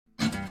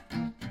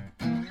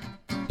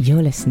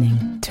You're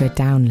listening to a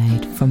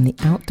download from the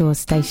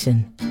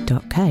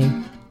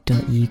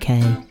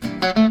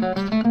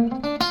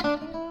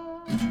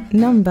outdoorstation.co.uk.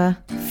 Number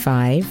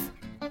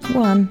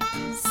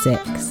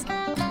 516.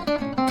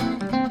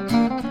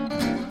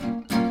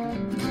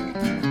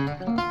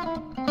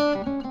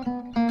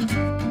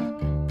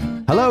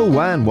 Hello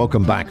and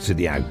welcome back to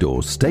the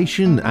Outdoors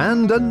Station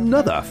and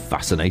another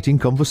fascinating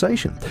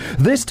conversation.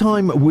 This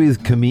time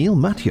with Camile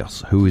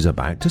Mateos, who is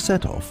about to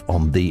set off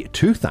on the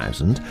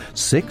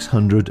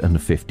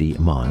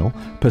 2,650-mile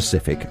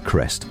Pacific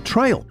Crest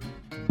Trail.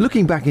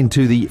 Looking back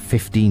into the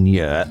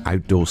 15-year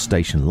Outdoor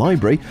Station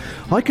library,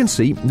 I can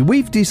see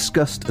we've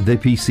discussed the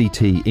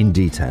PCT in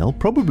detail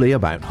probably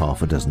about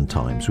half a dozen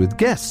times with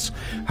guests.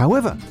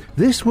 However,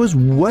 this was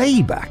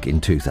way back in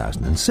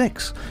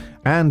 2006.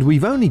 And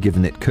we've only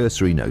given it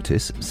cursory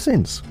notice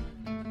since.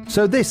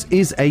 So this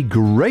is a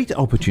great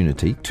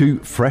opportunity to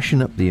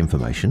freshen up the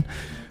information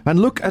and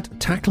look at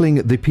tackling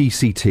the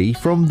PCT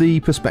from the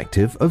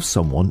perspective of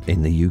someone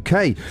in the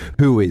UK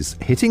who is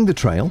hitting the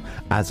trail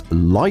as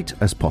light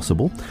as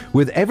possible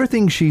with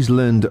everything she's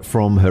learned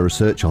from her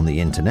research on the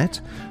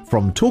internet,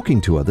 from talking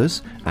to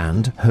others,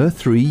 and her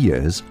 3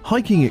 years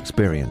hiking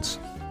experience.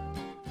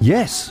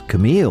 Yes,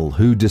 Camile,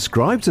 who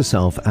describes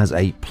herself as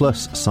a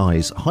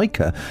plus-size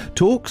hiker,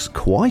 talks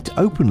quite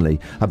openly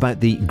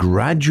about the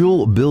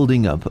gradual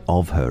building up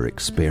of her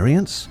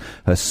experience,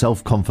 her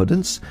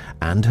self-confidence,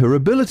 and her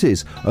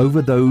abilities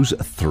over those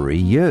 3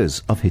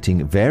 years of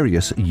hitting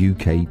various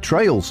UK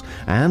trails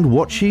and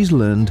what she's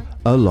learned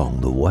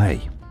along the way.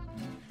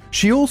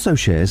 She also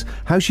shares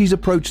how she's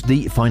approached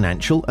the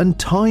financial and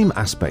time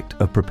aspect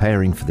of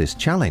preparing for this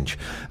challenge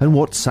and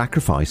what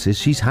sacrifices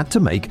she's had to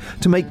make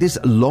this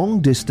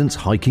long-distance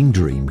hiking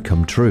dream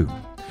come true.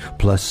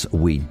 Plus,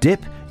 we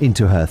dip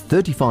into her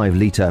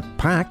 35-litre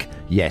pack,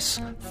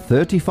 yes,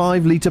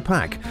 35-litre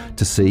pack,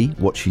 to see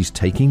what she's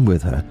taking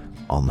with her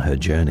on her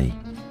journey.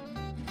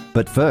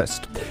 But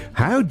first,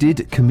 how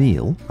did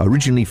Camile,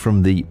 originally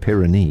from the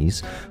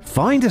Pyrenees,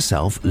 find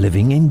herself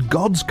living in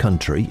God's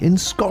country in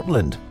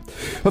Scotland?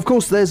 Of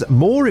course, there's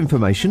more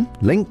information,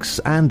 links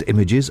and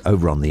images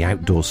over on the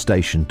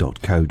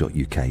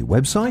outdoorstation.co.uk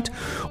website,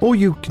 or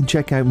you can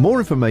check out more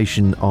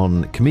information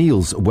on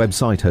Camile's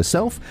website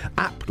herself,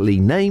 aptly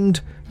named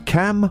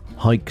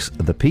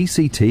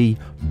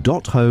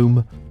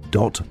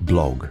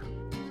camhikesthepct.home.blog.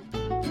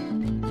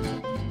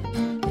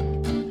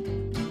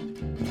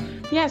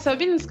 Yes, I've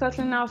been in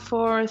Scotland now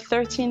for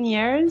 13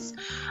 years.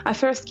 I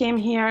first came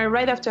here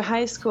right after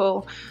high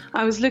school.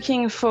 I was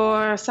looking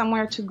for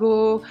somewhere to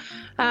go,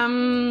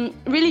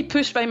 really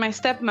pushed by my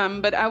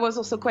stepmom, but I was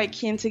also quite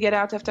keen to get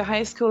out after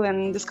high school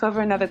and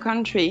discover another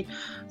country.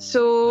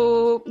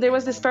 So there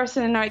was this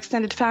person in our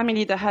extended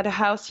family that had a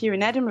house here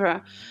in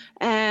Edinburgh,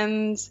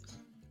 and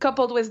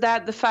coupled with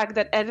that, the fact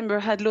that Edinburgh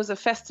had loads of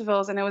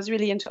festivals and I was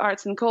really into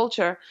arts and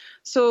culture.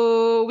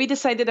 So we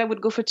decided I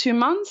would go for 2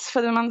 months,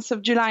 for the months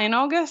of July and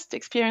August,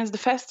 experience the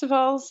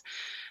festivals.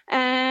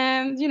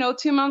 And,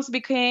 2 months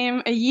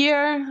became a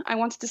year. I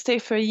wanted to stay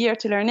for a year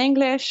to learn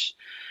English.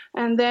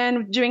 And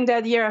then during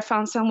that year, I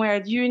found somewhere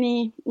at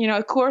uni,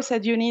 a course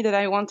at uni that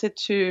I wanted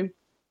to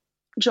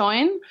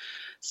join.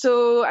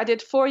 So I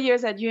did 4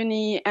 years at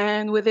uni,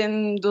 and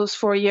within those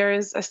 4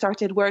 years, I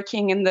started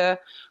working in the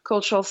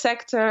cultural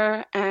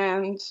sector.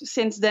 And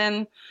since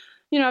then,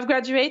 I've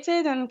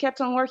graduated and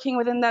kept on working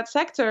within that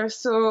sector.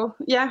 So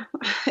yeah,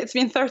 it's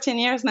been 13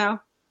 years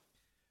now.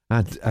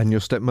 And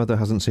your stepmother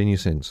hasn't seen you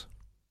since?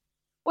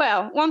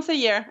 Well, once a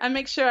year. I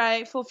make sure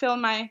I fulfill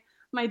my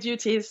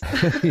duties.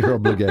 Your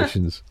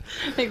obligations.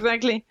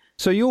 Exactly.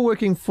 So you're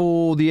working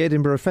for the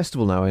Edinburgh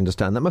Festival now, I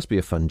understand. That must be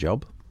a fun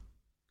job.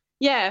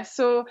 Yeah,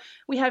 so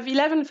we have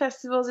 11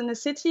 festivals in the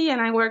city, and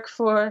I work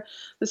for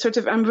the sort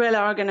of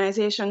umbrella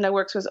organization that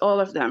works with all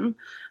of them.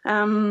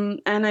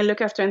 And I look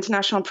after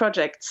international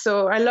projects.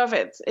 So I love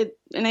it. It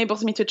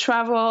enables me to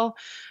travel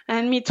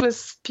and meet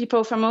with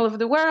people from all over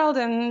the world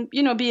and,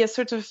 be a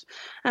sort of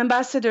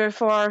ambassador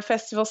for our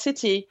festival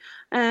city.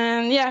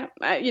 And yeah,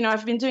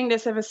 I've been doing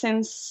this ever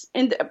since,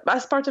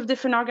 as part of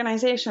different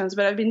organizations,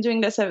 but I've been doing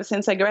this ever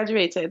since I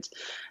graduated.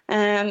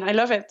 And I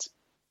love it.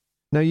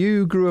 Now,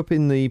 you grew up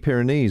in the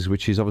Pyrenees,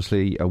 which is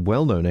obviously a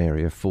well-known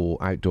area for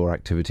outdoor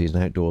activities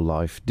and outdoor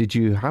life. Did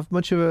you have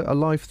much of a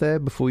life there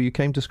before you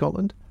came to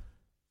Scotland?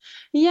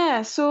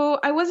 Yeah, so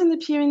I was in the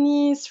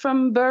Pyrenees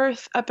from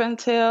birth up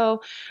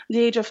until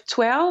the age of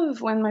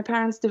 12 when my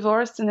parents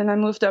divorced, and then I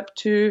moved up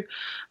to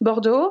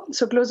Bordeaux,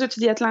 so closer to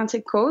the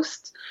Atlantic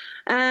coast.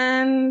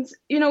 And,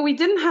 we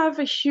didn't have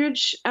a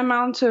huge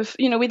amount of,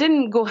 we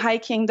didn't go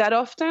hiking that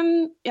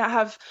often. I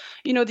have,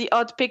 the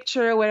odd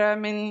picture where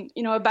I'm in,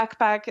 a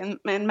backpack and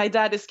my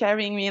dad is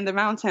carrying me in the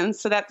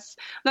mountains. So that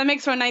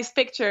makes for a nice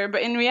picture.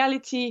 But in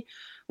reality,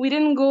 we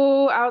didn't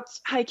go out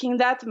hiking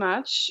that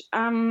much.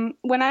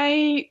 When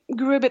I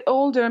grew a bit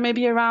older,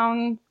 maybe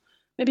around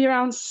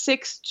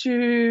 6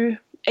 to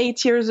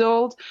 8 years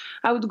old,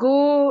 I would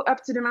go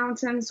up to the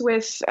mountains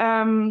with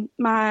my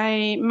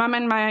mum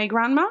and my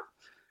grandma.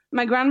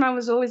 My grandma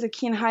was always a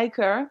keen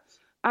hiker,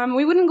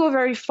 We wouldn't go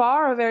very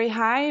far or very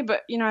high,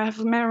 but I have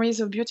memories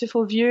of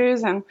beautiful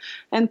views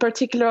and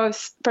particular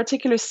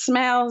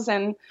smells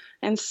and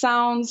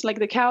sounds like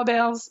the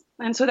cowbells,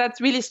 and so that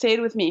really stayed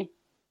with me.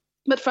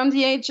 But from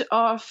the age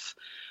of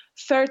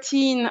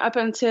 13 up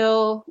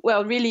until,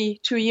 well, really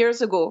 2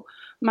 years ago,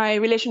 my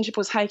relationship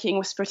with hiking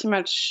was pretty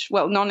much,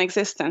 well,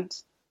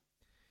 non-existent.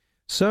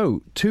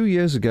 So, 2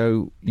 years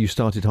ago, you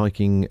started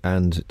hiking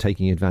and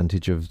taking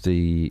advantage of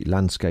the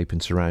landscape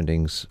and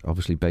surroundings,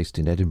 obviously based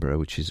in Edinburgh,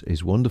 which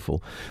is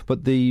wonderful.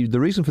 But the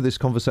reason for this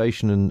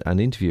conversation and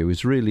interview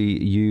is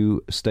really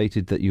you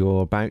stated that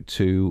you're about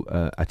to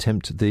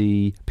attempt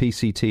the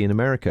PCT in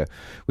America,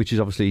 which is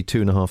obviously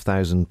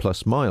 2,500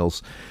 plus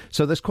miles.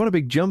 So there's quite a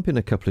big jump in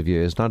a couple of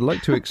years. And I'd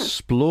like to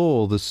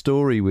explore the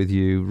story with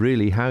you,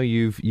 really, how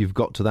you've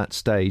got to that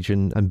stage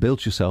and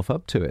built yourself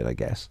up to it, I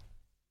guess.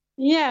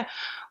 Yeah.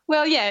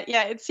 Well, yeah.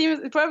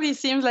 It probably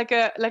seems like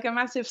a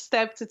massive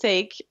step to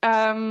take.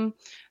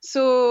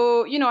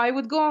 So, I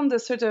would go on the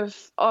sort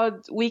of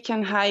odd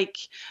weekend hike,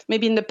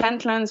 maybe in the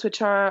Pentlands,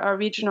 which are a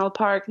regional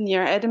park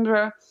near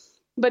Edinburgh.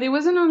 But it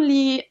wasn't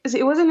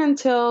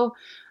until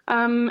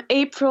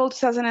April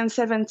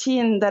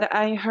 2017 that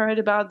I heard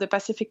about the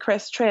Pacific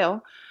Crest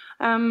Trail.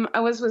 I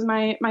was with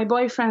my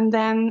boyfriend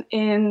then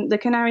in the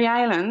Canary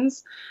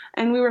Islands,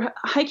 and we were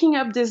hiking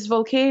up this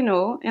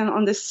volcano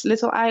on this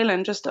little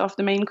island just off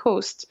the main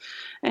coast.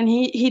 And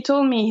he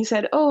told me, he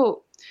said,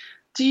 "Oh,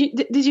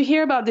 did you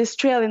hear about this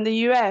trail in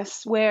the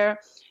US where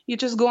you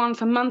just go on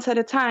for months at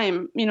a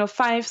time,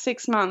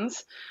 5-6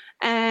 months,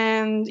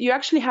 and you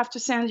actually have to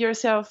send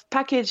yourself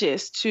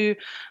packages to,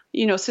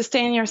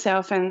 sustain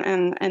yourself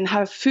and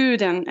have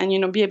food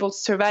and be able to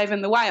survive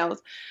in the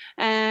wild."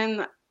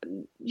 And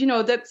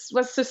that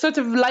was a sort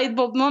of light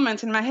bulb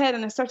moment in my head.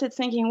 And I started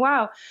thinking,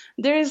 wow,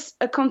 there is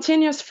a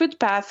continuous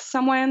footpath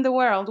somewhere in the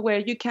world where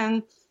you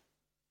can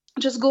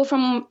just go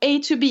from A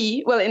to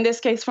B, well, in this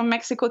case, from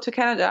Mexico to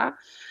Canada,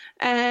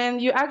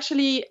 and you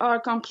actually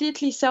are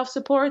completely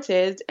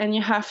self-supported, and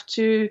you have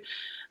to,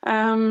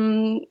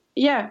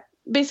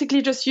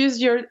 basically just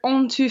use your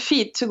own 2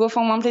 feet to go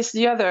from one place to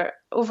the other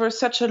over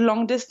such a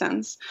long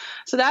distance.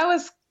 So that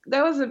was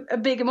a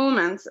big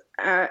moment.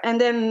 And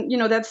then,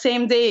 that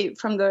same day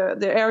from the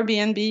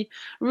Airbnb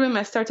room,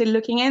 I started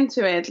looking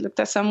into it, looked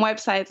at some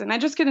websites, and I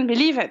just couldn't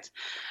believe it.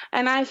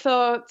 And I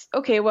thought,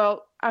 okay,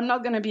 well, I'm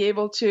not going to be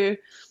able to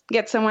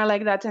get somewhere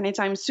like that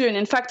anytime soon.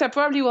 In fact, I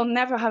probably will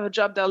never have a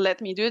job that'll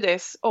let me do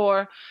this,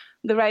 or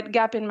the right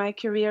gap in my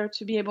career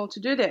to be able to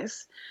do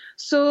this.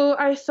 So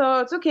I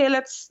thought, okay,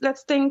 let's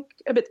think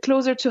a bit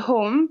closer to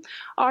home.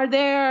 Are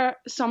there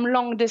some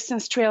long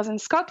distance trails in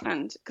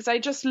Scotland? Because I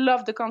just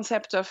love the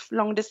concept of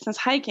long distance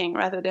hiking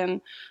rather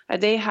than a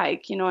day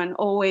hike, and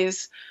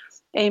always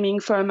aiming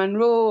for a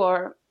Munro,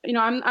 or,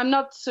 I'm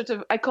not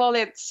I call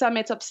it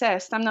summit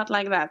obsessed. I'm not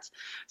like that.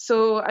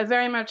 So I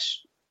very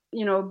much,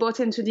 bought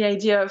into the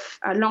idea of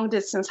long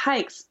distance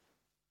hikes.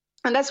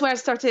 And that's where I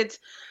started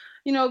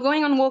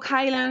going on Walk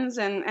Highlands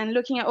and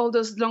looking at all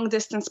those long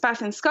distance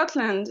paths in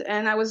Scotland.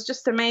 And I was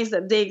just amazed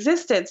that they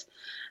existed.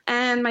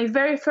 And my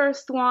very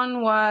first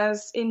one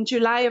was in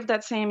July of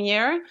that same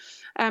year.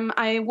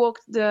 I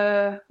walked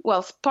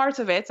part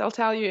of it. I'll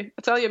tell you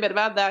a bit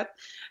about that.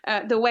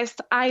 The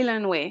West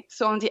Island Way.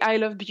 So on the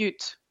Isle of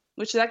Bute,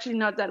 which is actually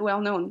not that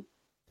well known.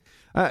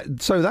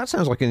 So that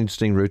sounds like an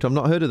interesting route. I've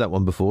not heard of that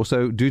one before.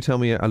 So do tell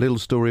me a little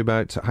story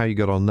about how you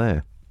got on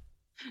there.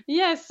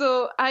 Yeah,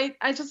 so I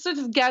just sort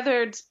of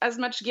gathered as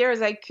much gear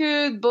as I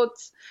could, bought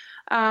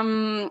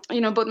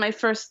my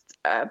first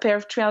pair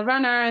of trail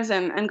runners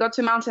and got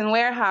to Mountain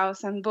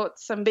Warehouse and bought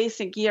some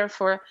basic gear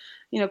for,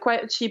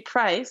 quite a cheap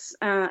price.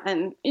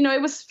 And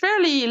it was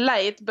fairly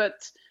light,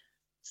 but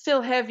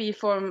still heavy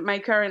for my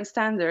current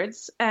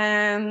standards.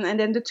 And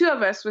then the two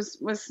of us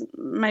was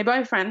my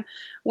boyfriend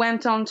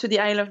went on to the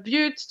Isle of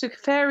Bute, took a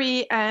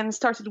ferry and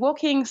started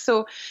walking.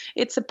 So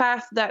it's a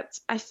path that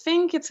I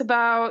think it's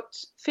about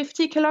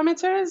 50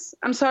 kilometers.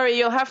 I'm sorry,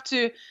 you'll have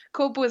to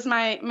cope with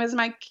my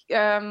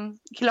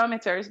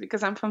kilometers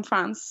because I'm from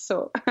France,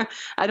 so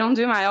I don't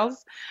do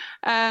miles.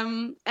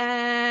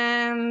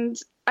 And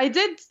I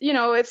did,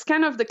 it's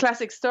kind of the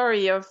classic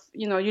story of,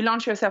 you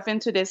launch yourself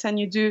into this and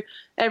you do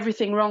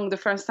everything wrong the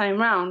first time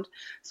round.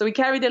 So we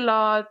carried a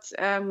lot,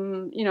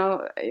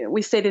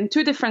 we stayed in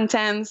 2 different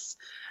tents,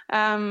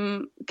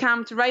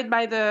 camped right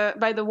by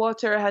the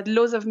water, had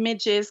loads of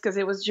midges because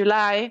it was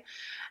July.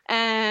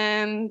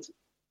 And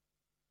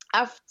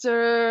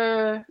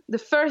after the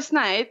first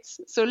night,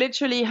 so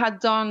literally had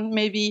done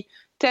maybe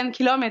 10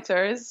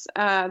 kilometers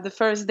the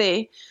first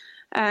day,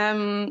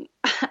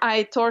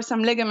 I tore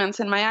some ligaments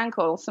in my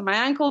ankle. So my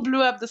ankle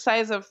blew up the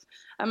size of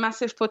a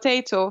massive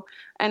potato,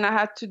 and I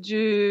had to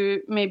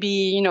do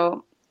maybe,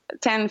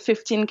 10,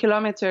 15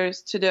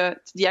 kilometers to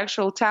the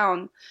actual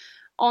town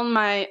on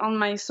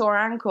my sore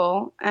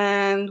ankle.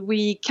 And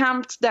we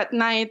camped that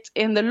night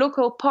in the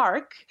local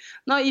park,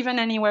 not even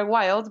anywhere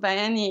wild by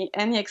any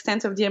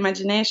extent of the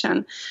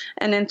imagination,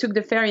 and then took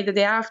the ferry the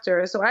day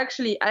after. So I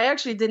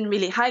actually didn't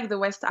really hike the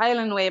West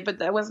Island Way, but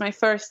that was my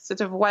first sort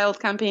of wild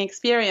camping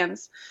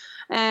experience.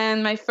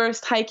 and my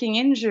first hiking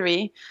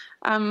injury.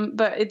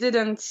 But it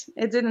didn't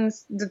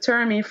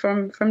deter me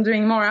from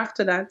doing more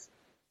after that.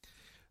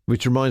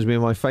 Which reminds me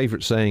of my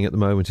favourite saying at the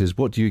moment is,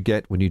 what do you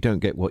get when you don't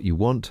get what you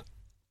want?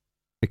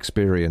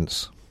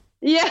 Experience.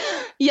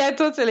 Yeah,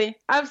 totally.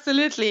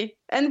 Absolutely.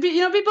 And,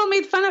 people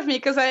made fun of me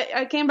because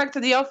I came back to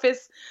the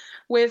office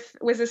with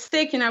a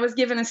stick, and I was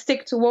given a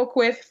stick to walk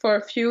with for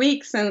a few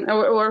weeks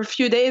or a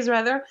few days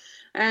rather.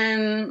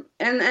 And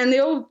they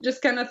all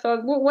just kind of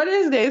thought, well, what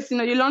is this?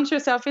 You launch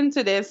yourself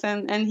into this,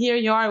 and here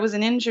you are with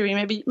an injury.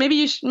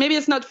 Maybe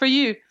it's not for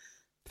you.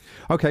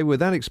 Okay, with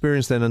that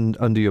experience then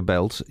under your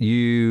belt,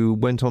 you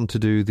went on to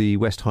do the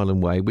West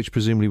Highland Way, which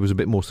presumably was a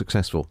bit more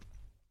successful.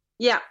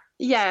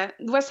 Yeah,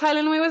 West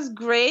Highland Way was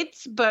great,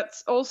 but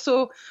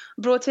also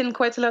brought in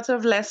quite a lot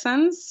of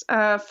lessons.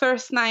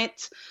 First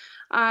night,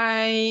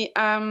 I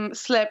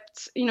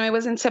slept, it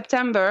was in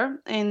September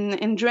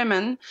in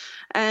Drimmen,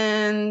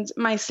 and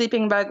my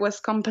sleeping bag was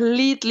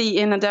completely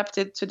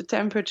inadapted to the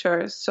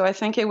temperatures. So I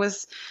think it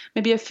was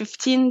maybe a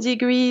 15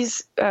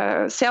 degrees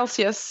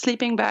Celsius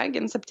sleeping bag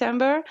in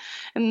September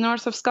in the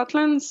north of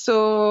Scotland.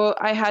 So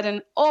I had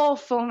an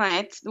awful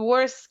night, the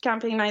worst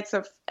camping nights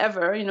of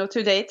ever,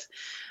 to date.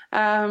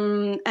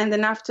 And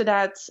then after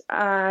that,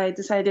 I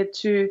decided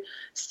to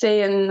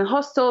stay in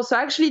hostel. So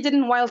I actually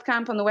didn't wild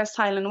camp on the West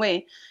Highland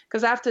Way,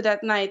 because after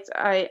that night,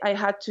 I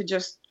had to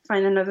just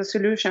find another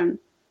solution.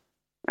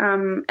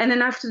 And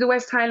then after the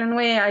West Highland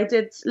Way, I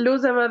did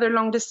loads of other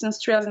long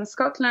distance trails in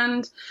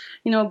Scotland,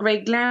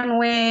 Great Glen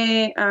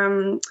Way,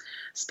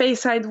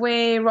 Speyside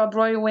Way, Rob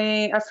Roy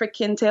Way,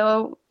 African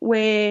Tail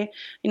Way.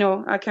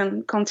 I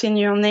can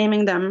continue on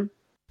naming them.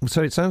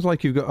 So it sounds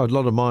like you've got a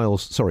lot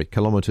of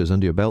kilometres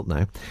under your belt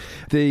now.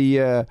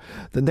 The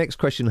next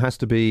question has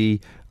to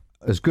be,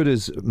 as good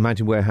as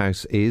Mountain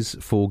Warehouse is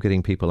for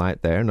getting people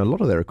out there, and a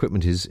lot of their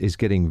equipment is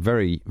getting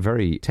very,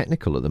 very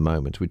technical at the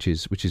moment, which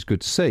is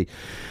good to see.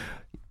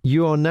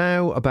 You are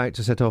now about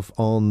to set off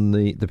on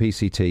the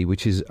PCT,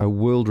 which is a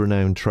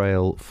world-renowned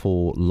trail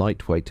for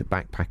lightweight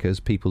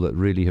backpackers, people that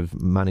really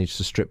have managed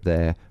to strip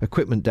their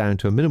equipment down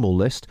to a minimal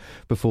list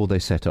before they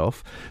set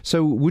off.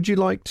 So would you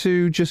like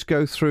to just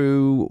go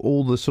through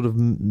all the sort of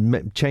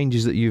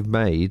changes that you've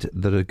made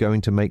that are going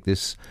to make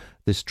this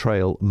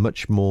trail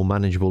much more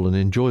manageable and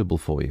enjoyable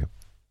for you?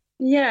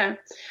 Yeah.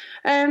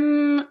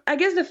 I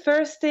guess the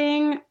first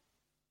thing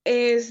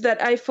is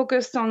that I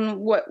focused on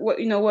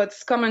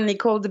what's commonly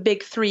called the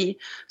big three.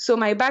 So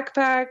my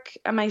backpack,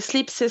 my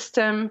sleep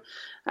system,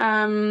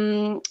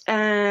 and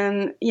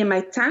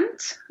my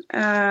tent.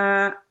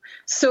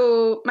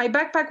 So my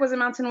backpack was a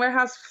Mountain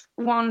Warehouse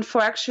one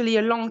for actually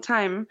a long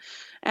time,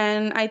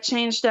 and I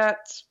changed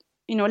that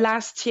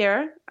last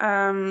year.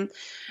 And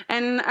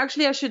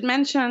actually I should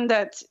mention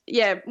that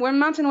where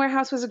Mountain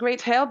Warehouse was a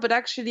great help, but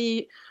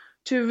actually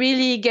to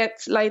really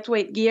get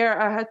lightweight gear,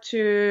 I had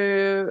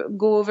to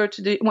go over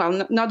to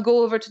not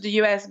go over to the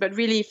US, but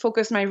really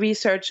focus my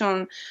research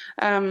on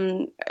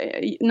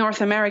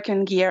North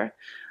American gear.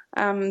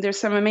 There's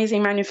some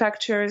amazing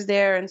manufacturers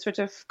there and sort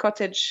of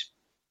cottage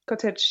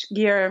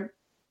gear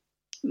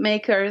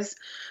makers.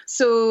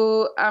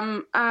 So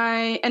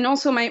and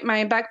also my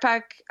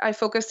backpack, I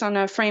focused on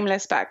a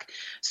frameless pack.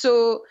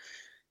 So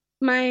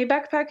my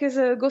backpack is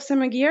a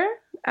Gossamer Gear,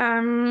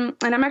 and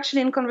I'm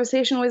actually in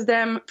conversation with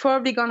them,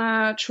 probably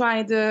gonna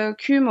try the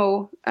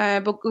Kumo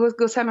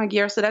Gossamer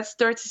Gear. So that's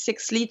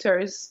 36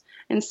 liters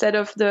instead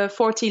of the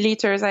 40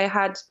 liters I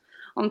had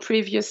on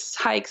previous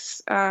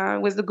hikes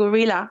with the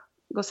Gorilla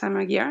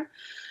Gossamer Gear.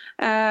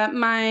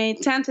 My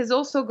tent is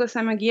also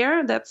Gossamer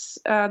Gear. That's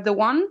the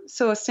one,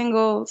 so a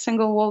single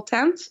wall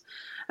tent.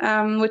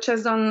 Which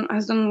has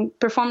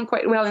performed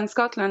quite well in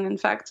Scotland. In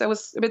fact, I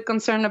was a bit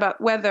concerned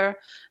about weather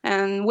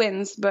and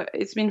winds, but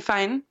it's been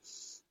fine.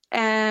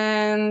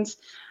 And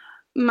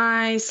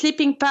my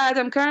sleeping pad,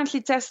 I'm currently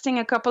testing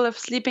a couple of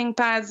sleeping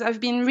pads. I've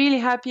been really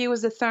happy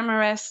with the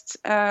Thermarest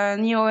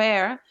Neo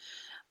Air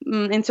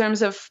in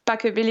terms of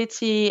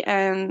packability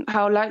and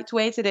how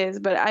lightweight it is,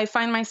 but I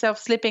find myself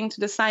slipping to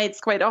the sides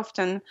quite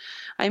often.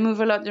 I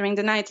move a lot during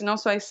the night, and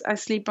also I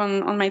sleep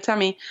on my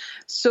tummy.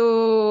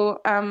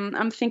 So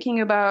I'm thinking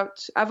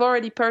about, I've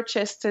already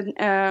purchased a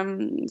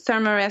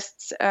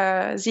Thermarest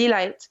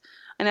Z-Lite,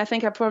 and I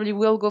think I probably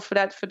will go for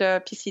that for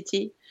the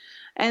PCT.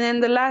 And then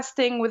the last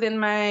thing within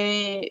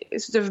my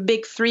sort of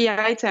big three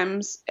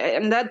items,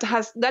 and that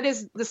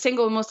is the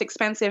single most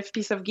expensive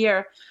piece of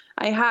gear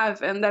I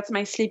have, and that's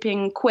my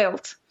sleeping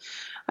quilt.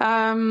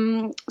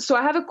 So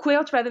I have a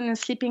quilt rather than a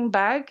sleeping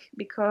bag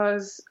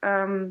because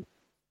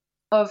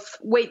of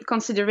weight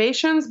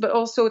considerations, but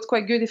also it's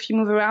quite good if you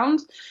move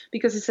around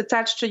because it's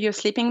attached to your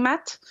sleeping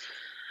mat.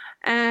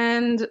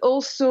 And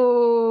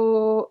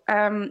also,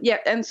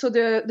 and so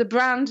the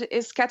brand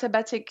is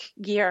Katabatic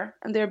Gear,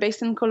 and they're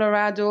based in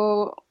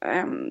Colorado.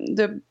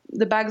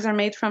 The bags are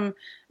made from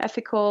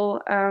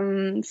ethical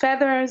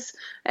feathers,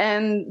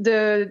 and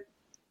the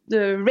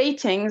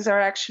ratings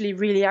are actually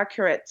really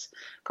accurate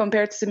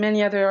compared to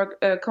many other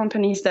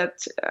companies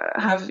that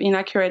have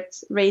inaccurate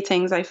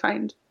ratings, I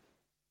find.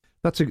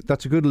 That's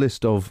a good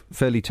list of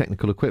fairly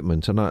technical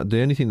equipment, and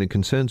the only thing that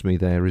concerns me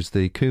there is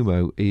the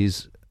Kumo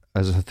is,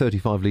 as a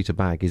 35-litre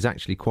bag, is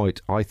actually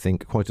quite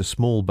a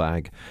small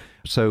bag.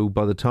 So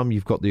by the time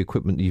you've got the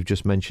equipment you've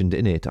just mentioned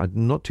in it, I'm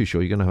not too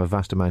sure you're going to have a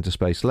vast amount of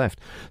space left.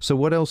 So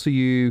what else are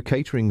you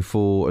catering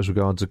for as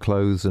regards to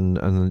clothes and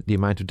the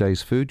amount of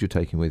days' food you're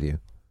taking with you?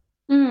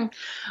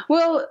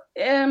 Well,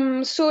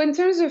 so in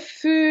terms of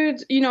food,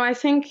 I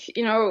think,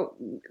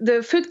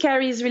 the food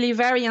carries really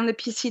vary on the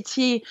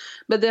PCT,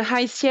 but the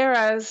High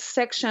Sierras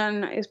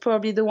section is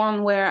probably the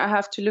one where I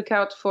have to look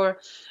out for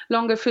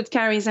longer food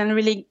carries and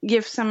really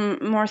give some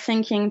more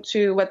thinking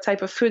to what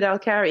type of food I'll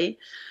carry.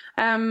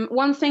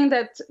 One thing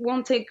that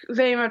won't take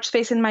very much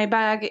space in my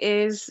bag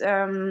is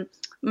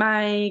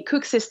my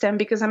cook system,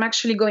 because I'm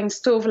actually going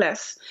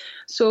stoveless.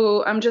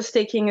 So I'm just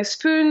taking a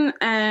spoon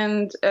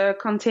and a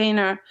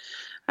container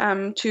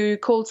to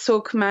cold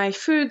soak my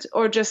food,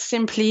 or just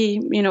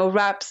simply,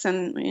 wraps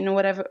and,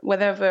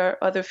 whatever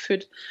other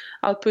food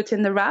I'll put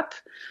in the wrap.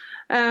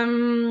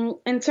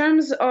 In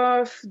terms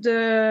of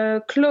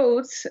the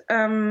clothes,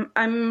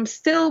 I'm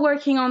still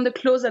working on the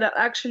clothes that I'll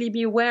actually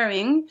be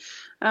wearing.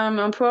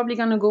 I'm probably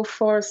going to go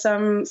for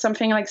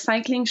something like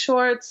cycling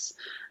shorts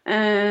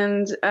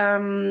and a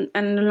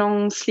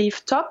long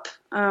sleeve top,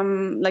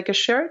 like a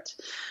shirt.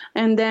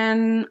 And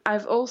then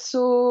I've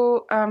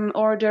also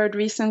ordered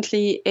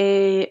recently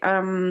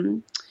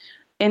an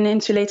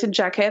insulated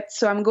jacket.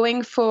 So I'm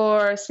going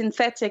for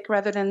synthetic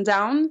rather than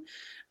down,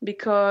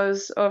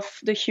 because of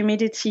the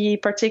humidity,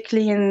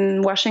 particularly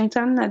in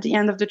Washington at the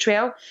end of the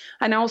trail.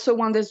 And I also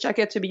want this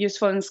jacket to be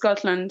useful in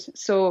Scotland.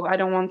 So I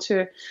don't want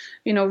to,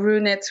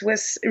 ruin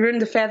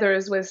the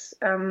feathers with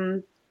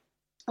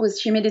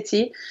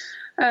humidity.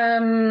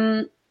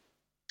 Very,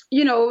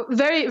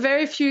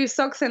 very few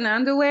socks and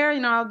underwear.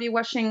 I'll be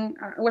washing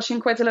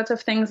quite a lot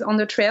of things on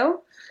the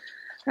trail.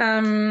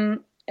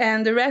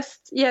 And the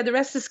rest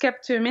is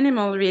kept to a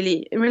minimum,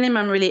 really.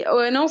 Oh,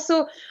 and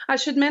also I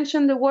should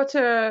mention the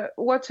water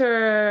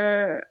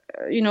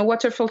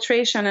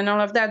filtration and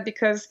all of that,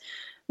 because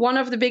one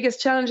of the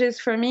biggest challenges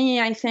for me,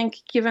 I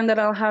think, given that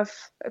I'll have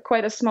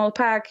quite a small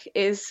pack,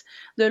 is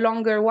the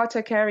longer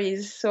water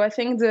carries. So I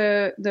think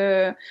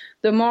the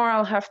more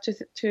I'll have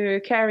to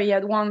carry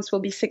at once will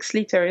be 6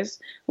 liters,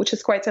 which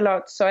is quite a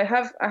lot. So I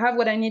have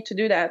what I need to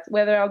do that.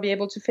 Whether I'll be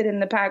able to fit in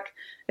the pack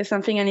is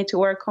something I need to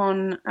work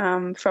on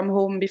from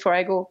home before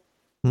I go.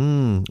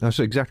 That's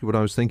exactly what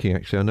I was thinking,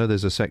 actually. I know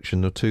there's a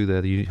section or two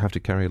there that you have to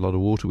carry a lot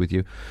of water with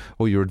you,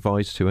 or you're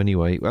advised to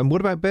anyway. And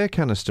what about bear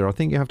canister? I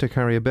think you have to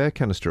carry a bear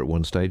canister at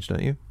one stage,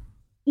 don't you?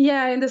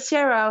 Yeah, in the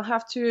Sierra, I'll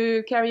have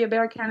to carry a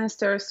bear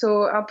canister,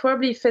 so I'll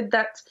probably fit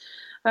that.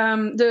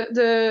 All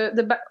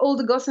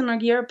the Gossamer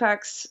gear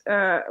packs,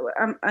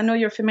 I know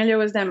you're familiar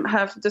with them,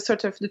 have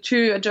the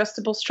 2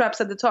 adjustable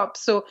straps at the top,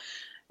 so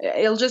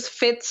it'll just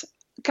fit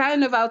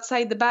kind of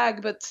outside the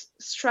bag, but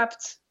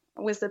strapped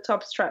with the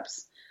top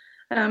straps.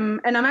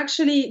 And I'm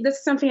actually, this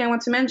is something I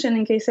want to mention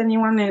in case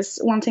anyone is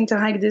wanting to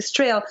hike this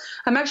trail.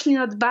 I'm actually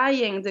not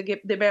buying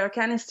the bear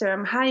canister.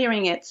 I'm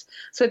hiring it.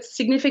 So it's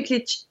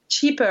significantly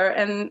cheaper.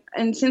 And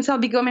since I'll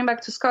be going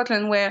back to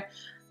Scotland, where,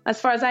 as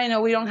far as I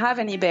know, we don't have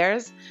any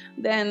bears,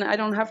 then I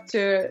don't have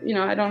to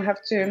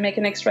make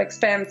an extra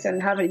expense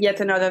and have yet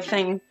another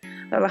thing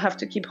that I'll have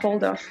to keep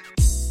hold of.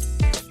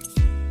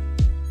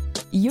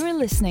 You're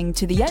listening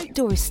to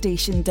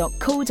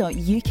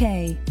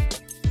theoutdoorstation.co.uk.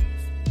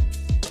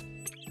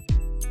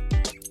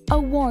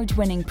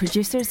 Award-winning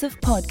producers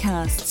of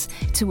podcasts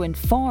to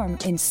inform,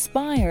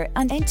 inspire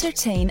and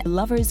entertain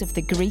lovers of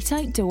the great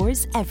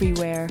outdoors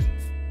everywhere.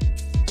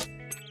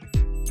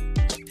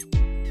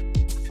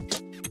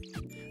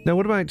 Now,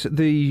 what about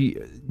the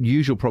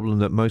usual problem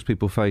that most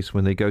people face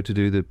when they go to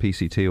do the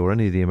PCT or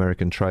any of the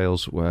American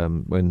trails,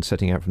 when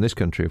setting out from this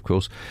country, of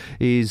course,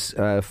 is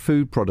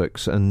food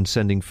products and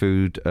sending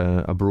food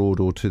abroad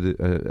or to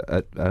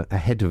the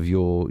ahead of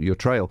your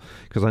trail?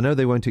 Because I know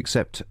they won't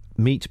accept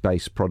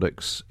meat-based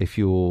products if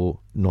you're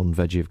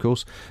non-veggie, of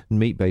course,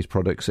 meat-based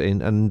products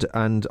in, and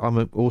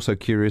I'm also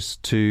curious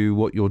to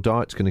what your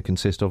diet's going to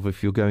consist of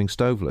if you're going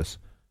stoveless.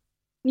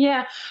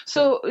 Yeah,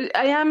 so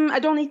I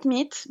don't eat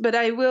meat, but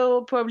I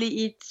will probably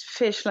eat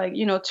fish, like,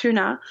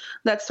 tuna,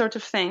 that sort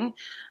of thing.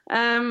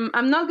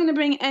 I'm not going to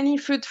bring any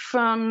food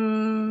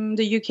from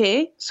the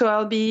UK, so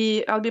I'll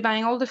be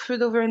buying all the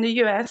food over in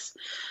the US.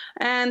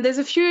 And there's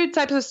a few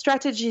types of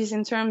strategies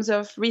in terms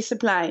of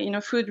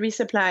resupply, food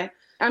resupply.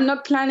 I'm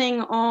not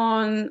planning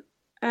on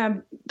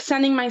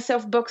sending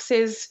myself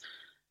boxes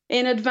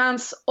in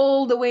advance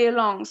all the way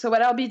along. So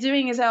what I'll be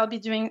doing is I'll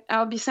be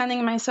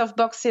sending myself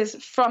boxes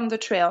from the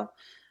trail.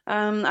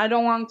 I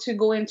don't want to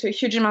go into a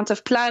huge amount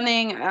of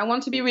planning. I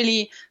want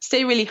to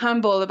stay really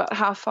humble about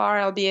how far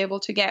I'll be able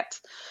to get.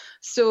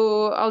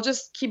 So I'll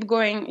just keep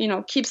going,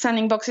 keep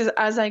sending boxes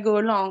as I go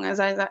along,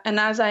 as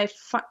I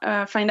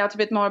find out a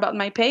bit more about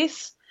my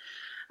pace.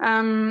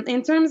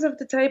 In terms of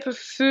the type of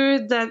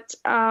food that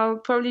I'll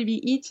probably be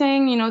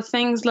eating,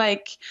 things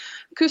like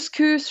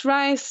couscous,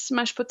 rice,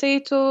 mashed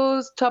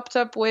potatoes, topped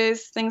up with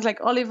things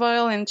like olive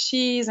oil and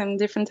cheese and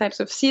different types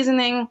of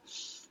seasoning.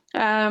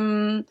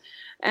 And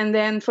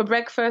then for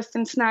breakfast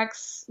and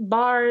snacks,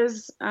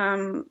 bars,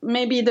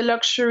 maybe the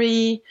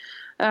luxury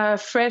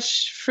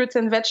fresh fruit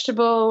and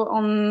vegetable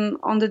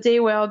on the day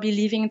where I'll be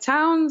leaving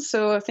town.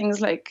 So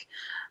things like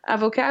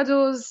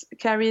avocados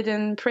carried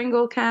in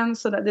Pringle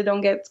cans so that they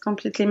don't get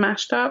completely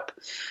mashed up,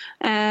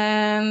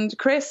 and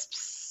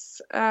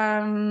crisps,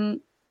 and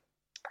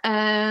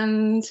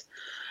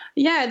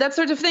yeah, that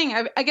sort of thing.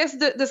 I guess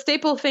the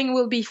staple thing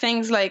will be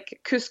things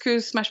like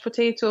couscous, mashed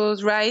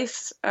potatoes,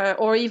 rice,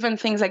 or even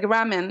things like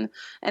ramen,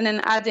 and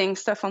then adding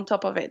stuff on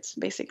top of it,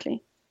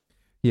 basically.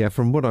 Yeah,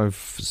 from what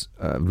I've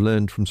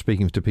learned from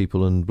speaking to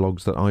people and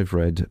blogs that I've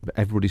read,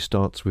 everybody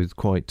starts with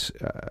quite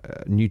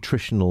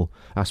nutritional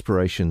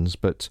aspirations,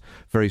 but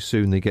very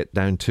soon they get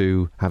down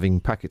to having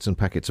packets and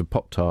packets of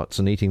Pop-Tarts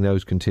and eating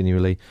those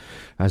continually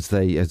as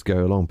they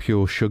go along,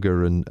 pure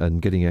sugar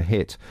and getting a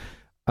hit.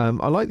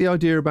 I like the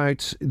idea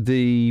about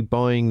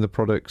buying the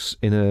products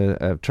in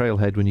a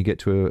trailhead when you get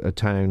to a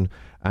town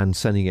and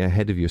sending it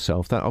ahead of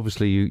yourself. That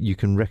obviously you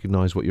can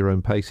recognise what your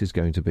own pace is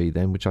going to be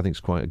then, which I think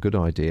is quite a good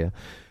idea.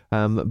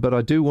 But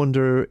I do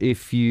wonder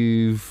if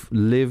you've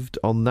lived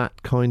on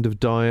that kind of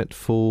diet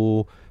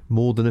for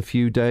more than a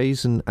few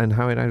days and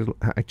how it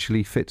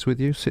actually sits with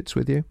you.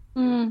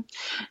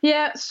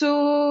 Yeah,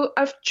 so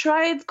I've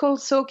tried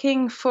cold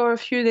soaking for a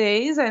few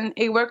days and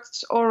it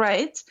worked all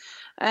right.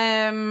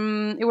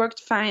 It worked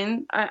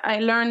fine. I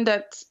learned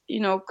that,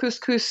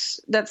 couscous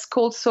that's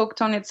cold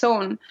soaked on its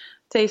own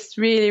tastes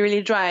really,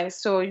 really dry.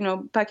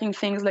 So, packing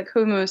things like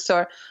hummus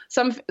or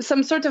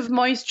some sort of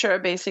moisture,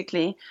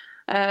 basically,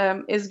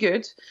 is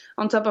good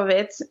on top of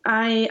it.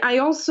 I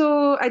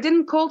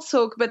didn't cold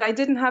soak, but I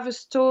didn't have a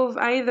stove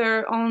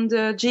either on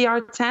the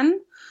GR10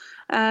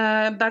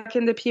 back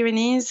in the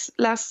Pyrenees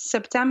last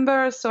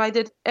September. So I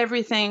did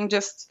everything,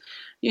 just,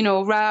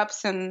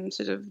 wraps and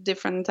sort of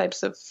different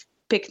types of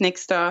picnic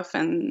stuff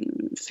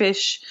and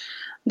fish,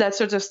 that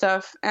sort of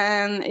stuff.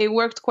 And it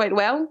worked quite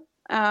well.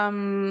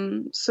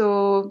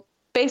 So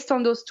based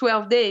on those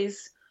 12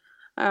 days,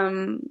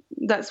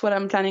 that's what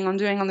I'm planning on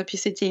doing on the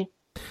PCT.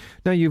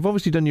 Now, you've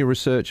obviously done your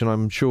research and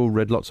I'm sure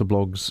read lots of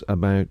blogs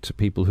about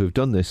people who've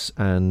done this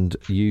and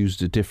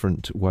used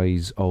different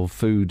ways of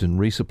food and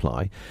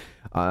resupply.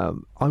 I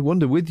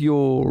wonder, with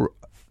your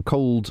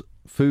cold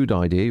food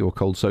idea or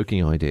cold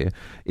soaking idea,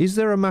 is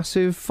there a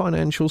massive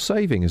financial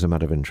saving as a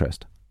matter of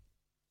interest?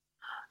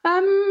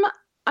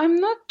 I'm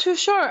not too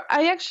sure.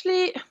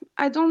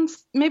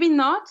 Maybe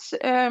not.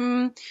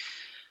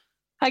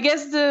 I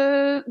guess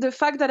the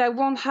fact that I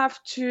won't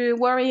have to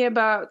worry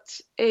about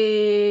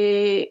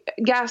a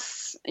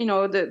gas,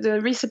 the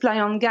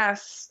resupply on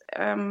gas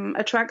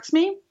attracts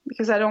me,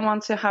 because I don't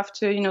want to have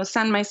to,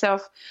 send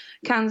myself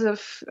cans of,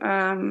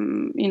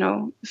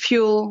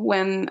 fuel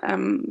when,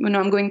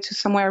 I'm going to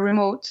somewhere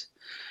remote.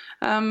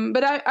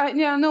 But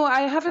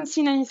I haven't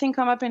seen anything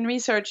come up in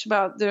research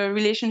about the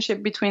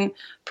relationship between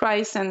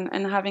price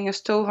and having a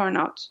stove or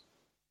not.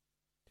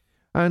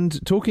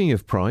 And talking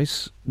of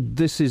price,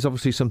 this is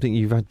obviously something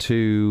you've had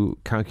to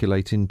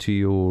calculate into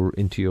your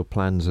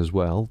plans as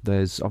well.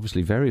 There's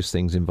obviously various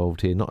things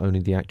involved here, not only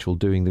the actual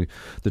doing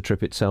the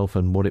trip itself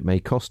and what it may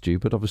cost you,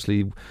 but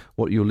obviously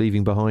what you're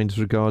leaving behind as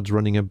regards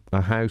running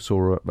a house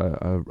or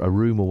a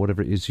room or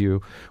whatever it is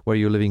where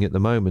you're living at the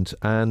moment,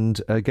 and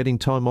getting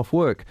time off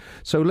work.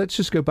 So let's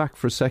just go back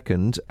for a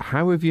second.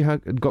 How have you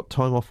got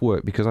time off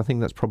work? Because I think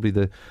that's probably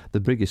the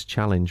biggest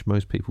challenge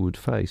most people would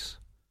face.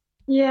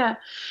 Yeah.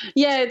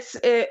 It's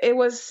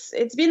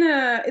been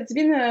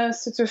a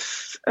sort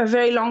of a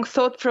very long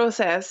thought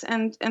process,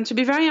 and to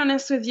be very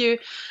honest with you,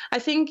 I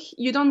think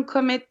you don't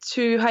commit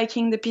to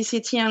hiking the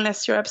PCT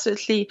unless you're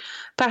absolutely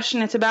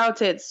passionate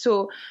about it.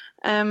 So,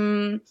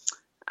 I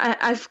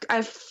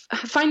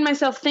find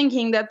myself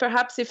thinking that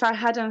perhaps if I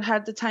hadn't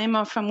had the time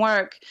off from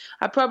work,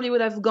 I probably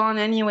would have gone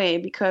anyway,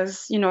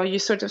 because you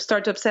sort of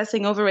start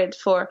obsessing over it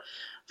for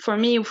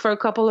me for a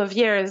couple of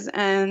years,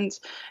 and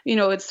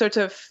it's sort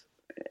of,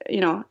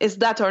 is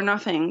that or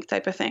nothing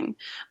type of thing.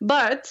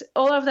 But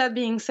all of that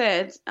being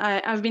said,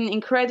 I've been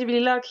incredibly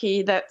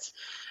lucky that,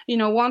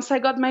 once I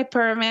got my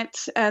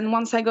permit and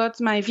once I got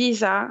my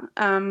visa,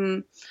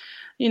 my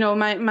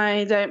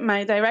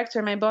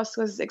director, my boss,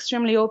 was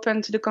extremely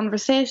open to the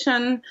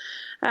conversation.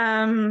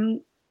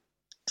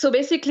 So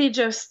basically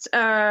just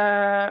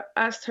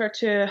asked her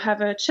to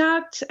have a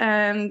chat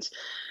and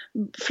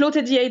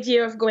floated the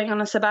idea of going on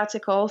a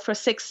sabbatical for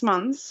 6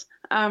 months.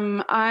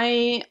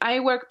 I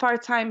work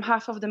part-time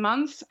half of the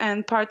month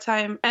and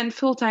part-time and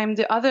full-time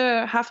the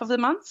other half of the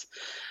month.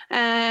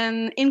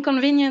 And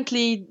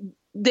inconveniently,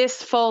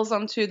 this falls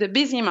onto the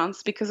busy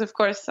months because, of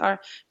course,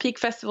 our peak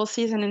festival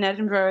season in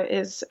Edinburgh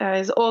is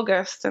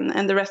August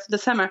and the rest of the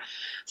summer.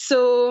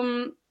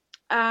 So,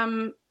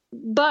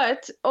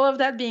 but all of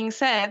that being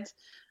said,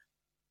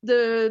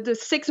 the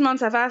 6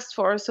 months I've asked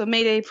for, so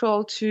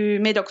mid-April to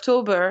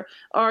mid-October,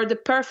 are the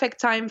perfect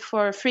time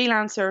for a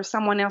freelancer or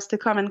someone else to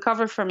come and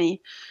cover for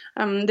me.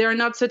 They're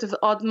not sort of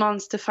odd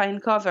months to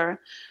find cover.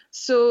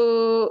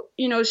 So,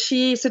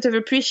 she sort of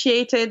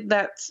appreciated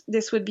that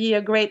this would be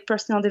a great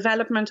personal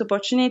development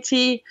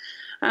opportunity,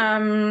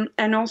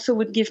 and also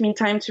would give me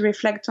time to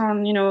reflect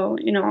on,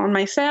 on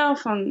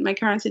myself, on my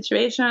current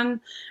situation.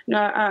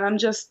 I'm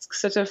just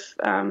sort of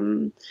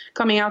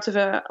coming out of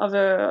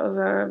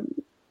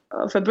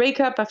a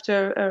breakup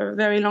after a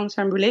very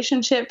long-term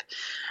relationship.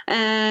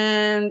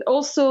 And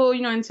also,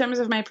 in terms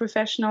of my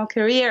professional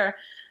career,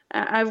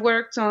 I've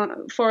worked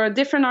for a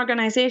different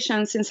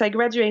organization since I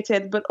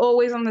graduated, but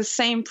always on the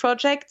same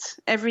project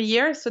every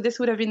year. So this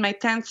would have been my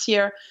 10th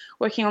year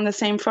working on the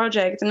same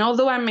project. And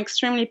although I'm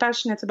extremely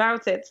passionate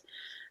about it,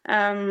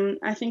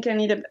 I think I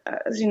need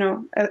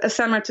a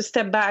summer to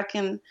step back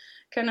and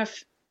kind of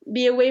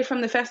be away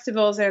from the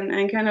festivals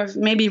and kind of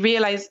maybe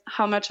realize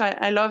how much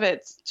I love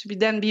it, to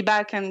be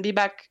back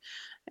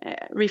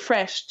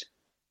refreshed.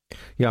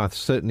 Yeah, I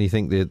certainly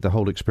think the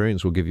whole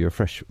experience will give you a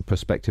fresh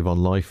perspective on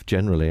life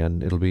generally,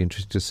 and it'll be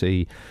interesting to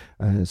see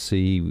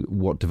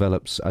what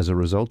develops as a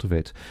result of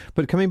it.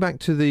 But coming back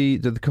to the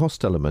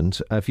cost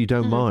element, if you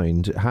don't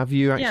mind, have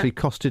you actually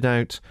costed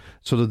out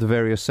sort of the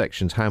various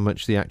sections, how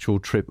much the actual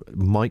trip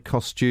might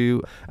cost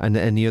you, and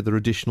any other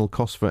additional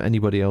costs for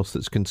anybody else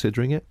that's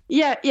considering it?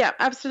 Yeah,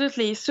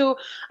 absolutely. So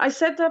I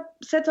set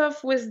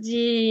off with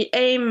the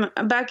aim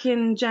back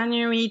in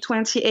January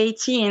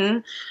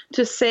 2018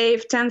 to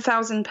save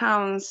 £10,000,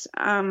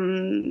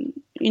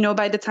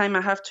 by the time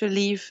I have to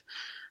leave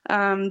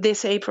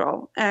this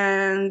April.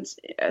 And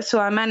so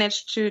I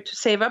managed to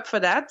save up for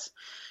that.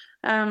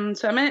 So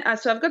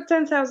I've got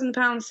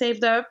 £10,000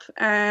 saved up,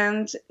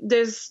 and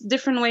there's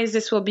different ways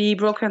this will be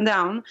broken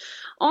down.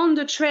 On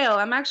the trail,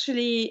 I'm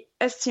actually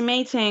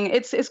estimating,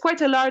 it's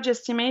quite a large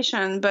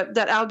estimation, but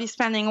that I'll be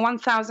spending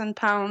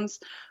 £1,000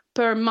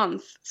 per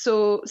month.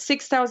 So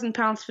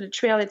 £6,000 for the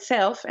trail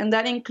itself, and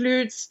that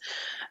includes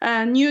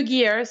new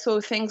gear, so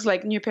things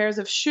like new pairs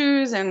of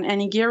shoes and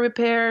any gear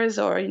repairs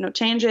or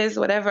changes,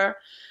 whatever.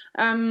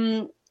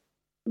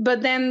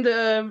 But then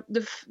the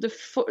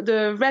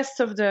rest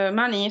of the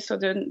money, so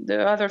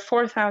the other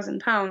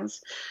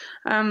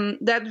 £4,000,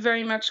 that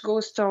very much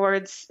goes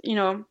towards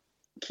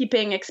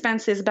keeping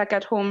expenses back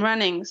at home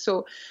running.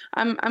 So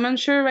I'm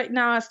unsure right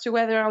now as to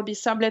whether I'll be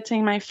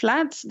subletting my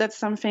flat. That's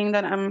something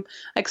that I'm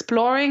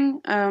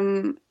exploring.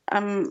 I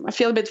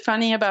feel a bit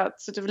funny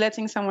about sort of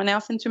letting someone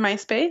else into my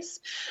space,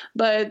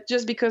 but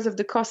just because of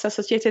the costs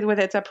associated with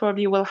it, I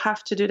probably will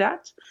have to do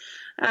that.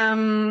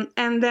 And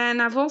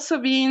then I've also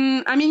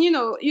been,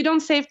 you don't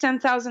save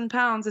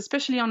 £10,000,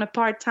 especially on a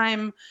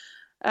part-time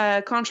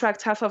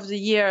contract half of the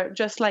year,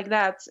 just like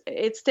that.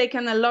 It's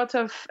taken a lot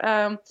of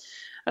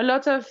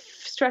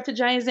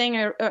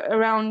strategizing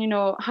around,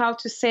 how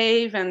to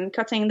save and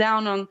cutting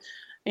down on,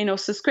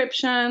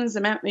 subscriptions,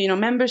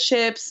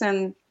 memberships,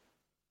 and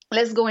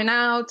less going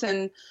out,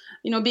 and,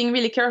 being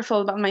really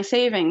careful about my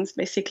savings,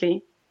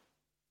 basically.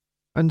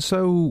 And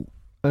so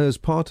as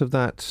part of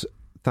that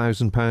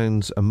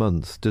 £1,000 a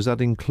month, does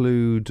that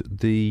include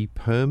the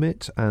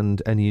permit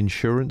and any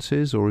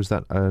insurances, or is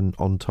that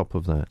on top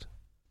of that?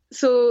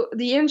 So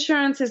the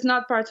insurance is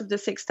not part of the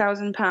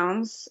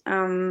 £6,000.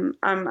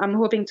 I'm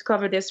hoping to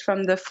cover this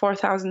from the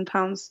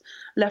 £4,000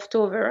 left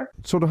over.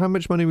 Sort of how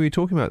much money were you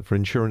talking about for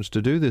insurance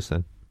to do this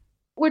then?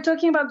 We're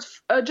talking about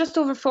just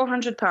over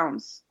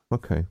 £400.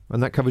 Okay,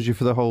 and that covers you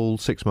for the whole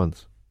 6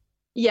 months?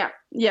 Yeah.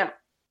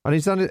 And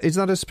is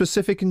that a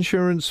specific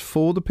insurance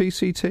for the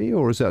PCT,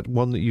 or is that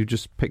one that you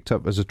just picked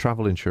up as a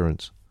travel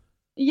insurance?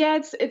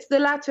 Yeah, it's the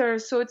latter.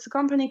 So it's a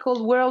company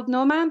called World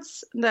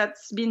Nomads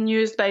that's been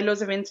used by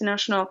loads of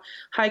international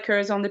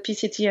hikers on the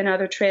PCT and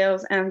other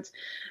trails. And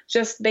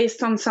just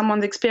based on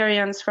someone's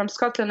experience from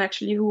Scotland,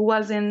 actually, who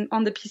was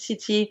on the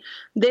PCT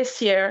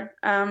this year,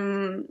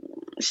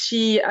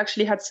 she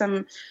actually had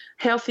some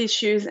health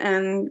issues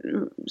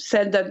and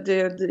said that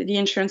the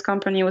insurance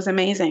company was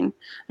amazing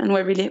and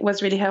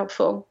was really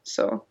helpful.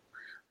 So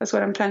that's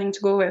what I'm planning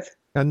to go with.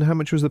 And how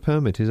much was the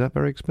permit? Is that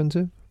very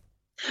expensive?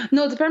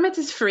 No, the permit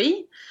is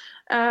free.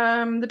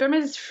 And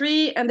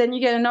then you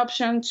get an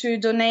option to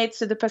donate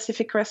to the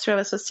Pacific Crest Trail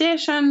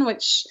Association,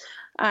 which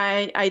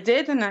I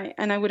did,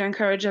 and I would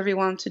encourage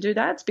everyone to do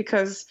that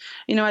because,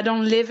 I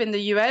don't live in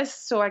the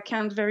US, so I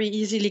can't very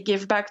easily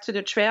give back to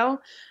the trail.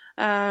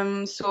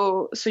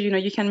 So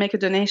you can make a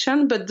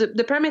donation, but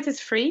the permit is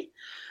free.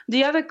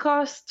 The other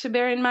cost to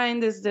bear in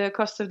mind is the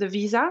cost of the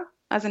visa.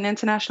 As an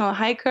international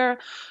hiker,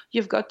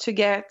 you've got to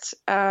get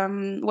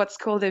what's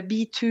called a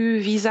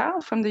B2 visa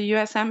from the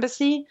US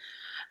Embassy.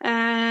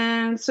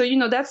 And so,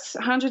 that's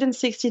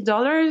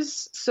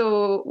 $160.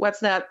 So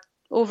what's that?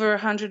 Over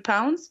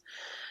 £100.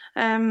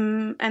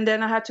 And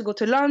then I had to go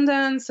to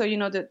London. So,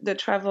 the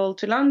travel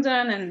to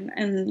London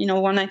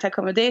and one night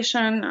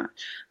accommodation or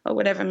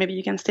whatever. Maybe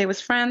you can stay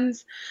with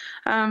friends.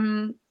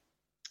 So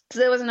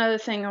that was another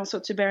thing also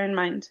to bear in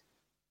mind.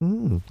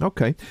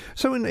 Okay.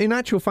 So in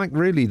actual fact,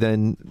 really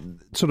then,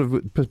 sort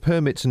of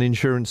permits and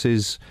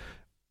insurances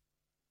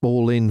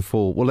all in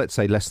for, well, let's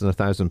say less than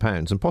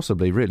 £1,000, and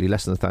possibly really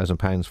less than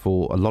 £1,000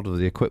 for a lot of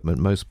the equipment.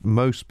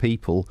 Most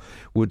people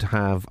would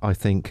have, I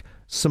think,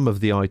 some of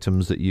the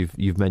items that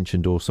you've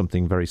mentioned or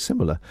something very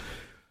similar.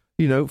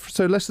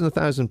 So less than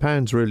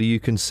 £1,000 really you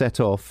can set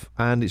off,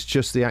 and it's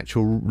just the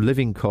actual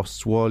living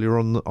costs while you're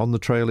on the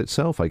trail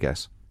itself, I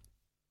guess.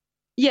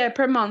 Yeah,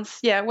 per month.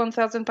 Yeah,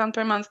 £1,000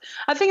 per month.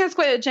 I think that's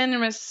quite a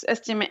generous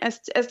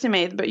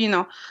estimate, but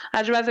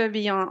I'd rather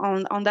be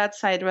on that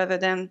side rather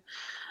than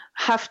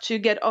have to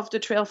get off the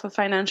trail for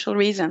financial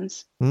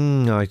reasons.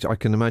 I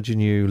can imagine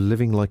you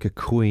living like a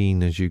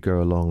queen as you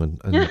go along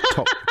and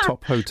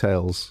top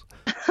hotels.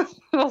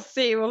 We'll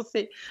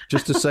see.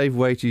 Just to save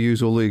weight, you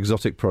use all the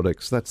exotic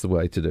products. That's the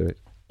way to do it.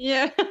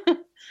 Yeah.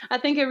 I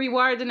think a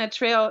reward in a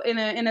trail in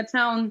a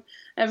town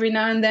every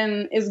now and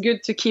then is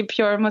good to keep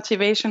your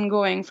motivation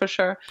going, for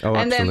sure. Oh,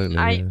 and absolutely.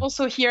 Then I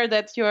also hear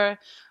that your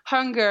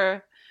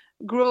hunger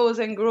grows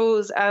and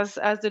grows as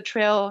the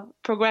trail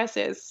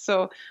progresses.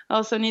 So I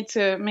also need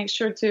to make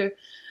sure to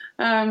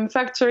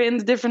factor in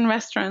the different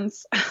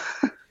restaurants.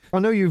 I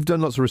know you've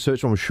done lots of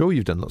research. I'm sure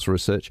you've done lots of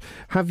research.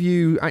 Have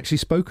you actually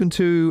spoken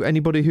to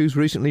anybody who's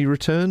recently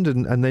returned,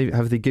 and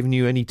have they given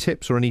you any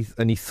tips or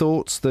any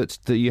thoughts that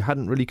you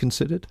hadn't really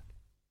considered?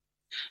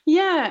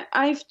 Yeah,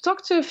 I've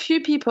talked to a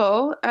few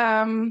people.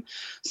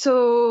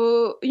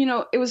 So,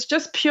 it was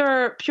just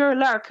pure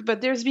luck. But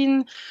there's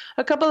been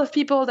a couple of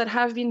people that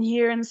have been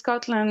here in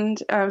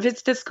Scotland,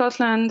 visited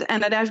Scotland,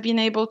 and that I've been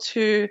able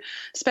to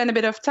spend a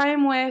bit of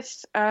time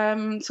with.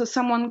 So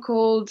someone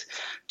called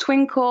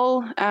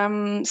Twinkle,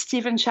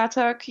 Stephen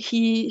Shattuck,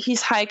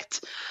 he's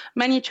hiked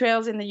many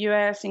trails in the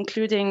US,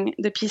 including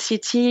the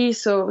PCT.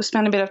 So we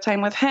spent a bit of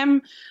time with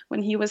him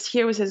when he was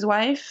here with his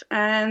wife.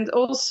 And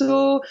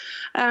also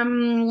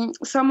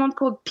someone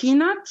called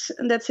Peanut,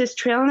 that's his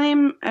trail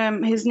name.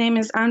 His name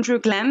is Andrew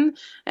Glenn,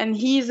 and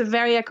he's a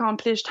very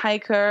accomplished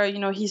hiker.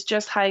 He's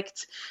just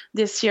hiked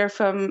this year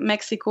from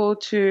Mexico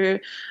to,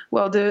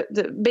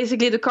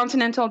 basically the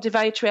Continental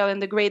Divide Trail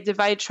and the Great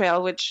Divide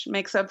Trail, which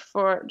makes up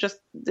for just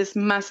this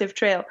massive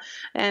trail.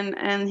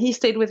 And he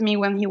stayed with me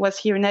when he was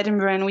here in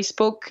Edinburgh, and we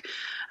spoke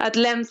at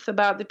length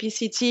about the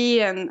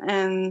PCT.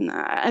 And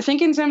I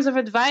think in terms of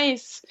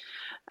advice,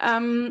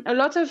 a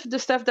lot of the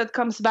stuff that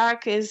comes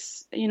back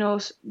is,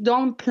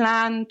 don't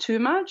plan too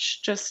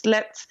much. Just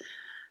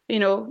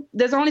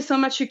there's only so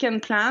much you can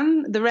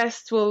plan. The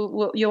rest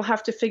you'll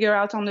have to figure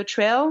out on the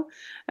trail.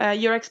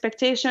 Your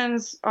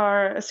expectations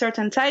are a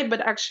certain type,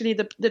 but actually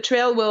the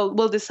trail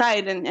will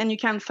decide, and you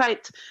can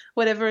fight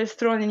whatever is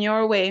thrown in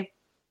your way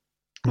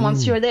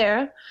once you're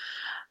there.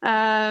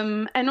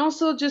 And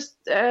also just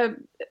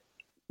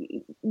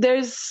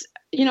there's,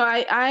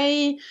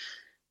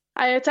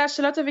 I attached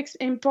a lot of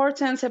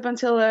importance up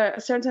until a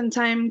certain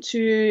time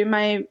to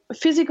my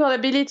physical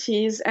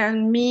abilities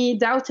and me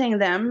doubting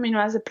them.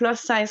 As a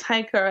plus-size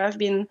hiker, I've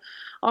been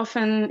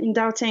often in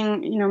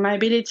doubting, my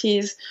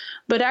abilities.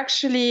 But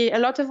actually, a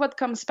lot of what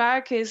comes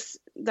back is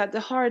that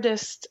the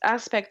hardest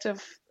aspect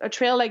of a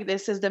trail like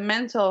this is the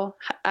mental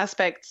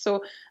aspect.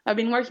 So I've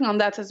been working on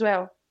that as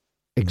well.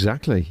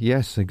 Exactly.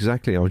 Yes,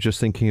 exactly. I was just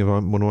thinking of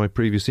one of my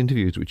previous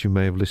interviews, which you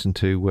may have listened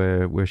to,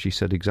 where she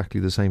said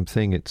exactly the same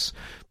thing. It's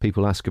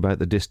people ask about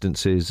the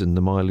distances and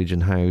the mileage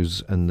and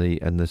hows and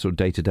the sort of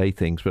day-to-day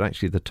things, but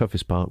actually the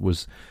toughest part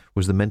was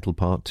the mental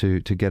part to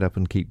get up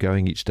and keep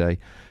going each day.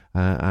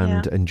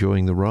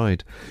 Enjoying the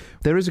ride.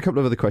 There is a couple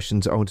of other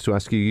questions I wanted to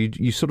ask you.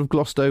 You sort of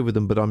glossed over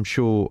them, but I'm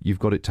sure you've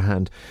got it to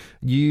hand.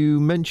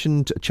 You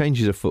mentioned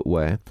changes of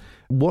footwear.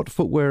 What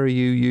footwear are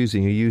you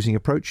using? Are you using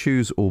approach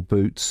shoes or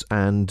boots?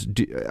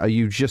 And are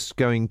you just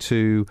going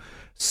to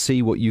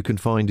see what you can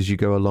find as you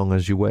go along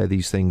as you wear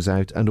these things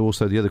out? And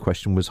also the other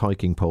question was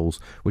hiking poles,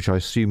 which I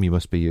assume you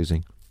must be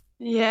using.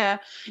 Yeah.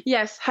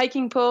 Yes,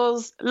 hiking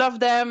poles.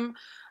 Love them.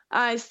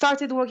 I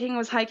started working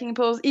with hiking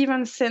poles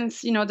even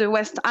since, the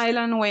West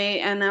Island Way,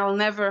 and I'll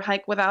never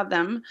hike without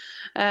them.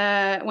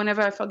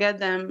 Whenever I forget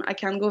them, I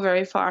can't go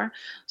very far.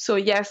 So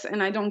yes,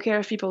 and I don't care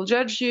if people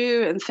judge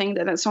you and think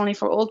that it's only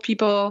for old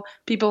people.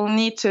 People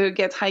need to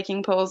get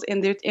hiking poles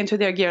into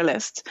their gear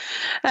list.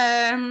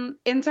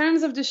 In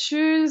terms of the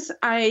shoes,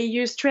 I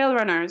use trail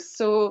runners.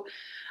 So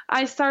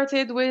I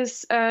started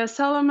with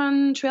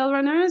Salomon trail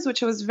runners,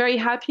 which I was very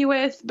happy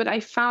with, but I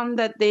found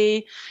that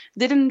they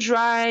didn't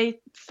dry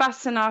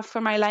fast enough for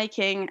my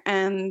liking,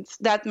 and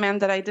that meant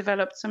that I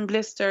developed some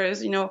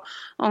blisters,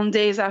 on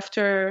days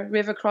after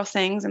river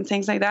crossings and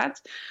things like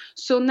that.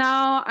 So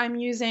now I'm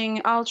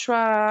using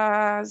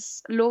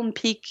Altra's Lone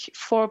Peak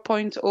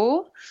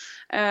 4.0.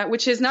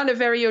 Which is not a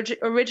very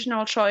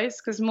original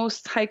choice, because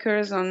most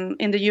hikers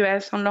in the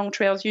US on long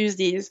trails use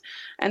these,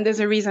 and there's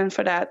a reason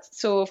for that.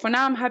 So for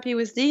now, I'm happy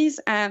with these,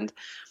 and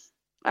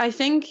I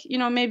think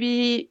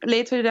maybe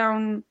later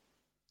down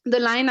the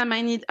line, I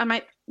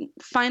might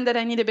find that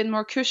I need a bit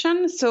more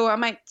cushion, so I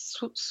might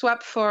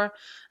swap for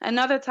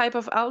another type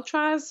of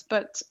Ultras.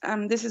 But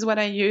this is what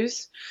I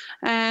use,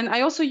 and I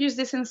also use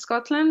this in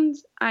Scotland.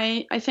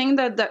 I think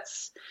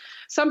that's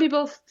some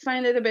people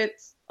find it a bit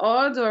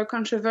odd or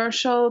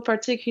controversial,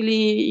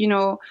 particularly,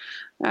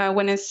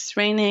 when it's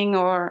raining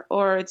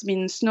or it's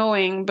been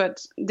snowing,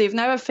 but they've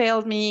never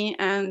failed me.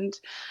 And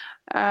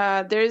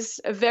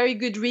there's a very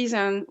good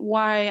reason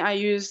why I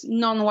use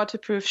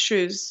non-waterproof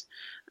shoes.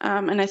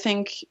 And I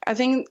think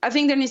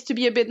there needs to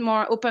be a bit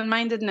more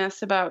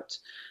open-mindedness about,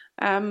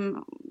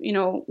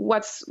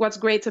 what's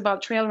great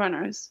about trail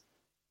runners.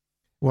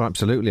 Well,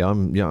 absolutely.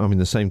 I'm in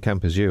the same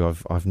camp as you.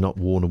 I've not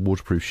worn a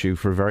waterproof shoe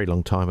for a very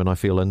long time, and I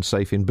feel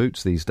unsafe in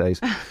boots these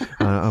days.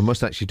 I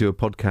must actually do a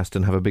podcast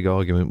and have a big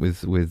argument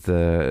with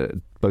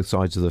both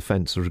sides of the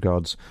fence as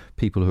regards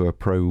people who are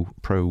pro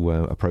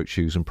approach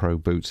shoes and pro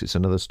boots. It's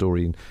another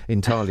story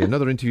entirely,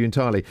 another interview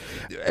entirely.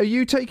 Are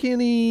you taking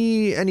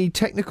any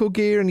technical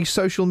gear, any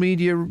social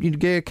media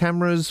gear,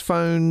 cameras,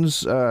 phones,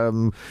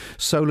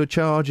 solar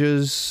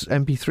chargers,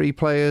 MP3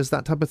 players,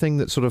 that type of thing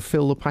that sort of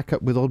fill the pack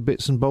up with odd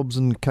bits and bobs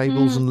and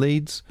cables and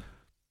leads?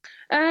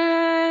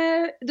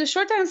 The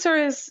short answer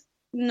is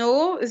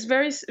no. It's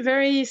very,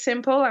 very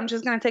simple. I'm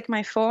just going to take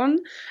my phone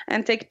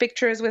and take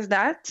pictures with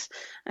that.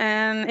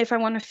 And if I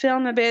want to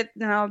film a bit,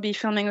 then I'll be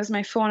filming with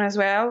my phone as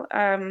well.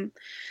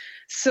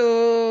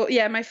 So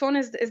yeah, my phone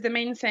is the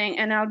main thing,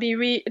 and I'll be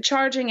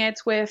recharging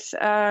it with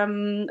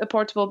a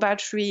portable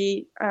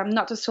battery,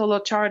 not a solo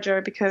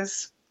charger,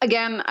 because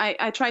again,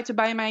 I try to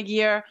buy my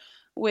gear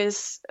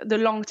with the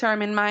long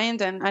term in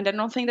mind, and I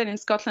don't think that in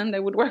Scotland they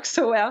would work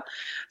so well.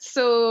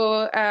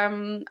 So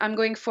I'm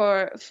going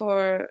for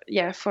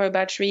a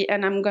battery,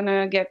 and I'm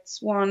gonna get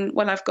one.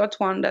 Well, I've got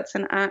one that's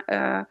an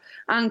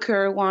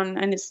Anchor one,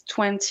 and it's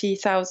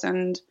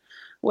 20,000,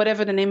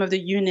 whatever the name of the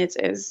unit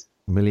is.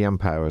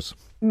 Milliamp hours.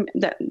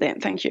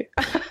 Thank you.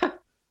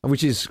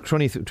 Which is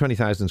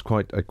 20,000 is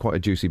quite a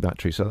juicy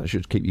battery, so that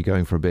should keep you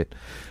going for a bit.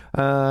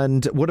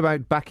 And what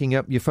about backing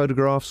up your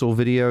photographs or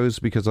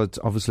videos? Because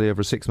obviously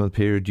over a 6-month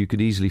period, you could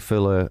easily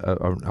fill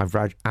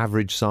an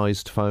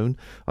average-sized phone.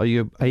 Are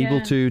you able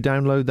to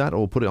download that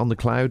or put it on the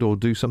cloud or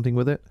do something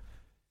with it?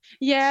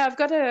 Yeah, I've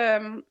got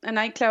an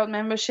iCloud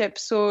membership,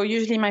 so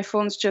usually my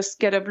phones just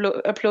get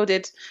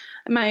uploaded.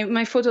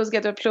 My photos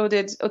get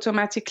uploaded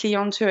automatically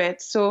onto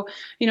it. So,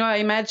 I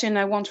imagine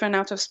I won't run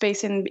out of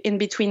space in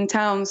between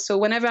towns. So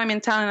whenever I'm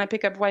in town and I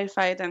pick up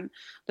Wi-Fi, then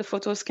the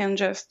photos can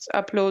just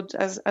upload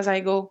as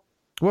I go.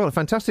 Well,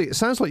 fantastic. It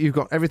sounds like you've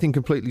got everything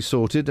completely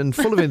sorted and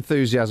full of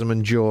enthusiasm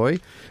and joy,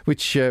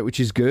 which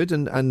is good.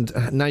 And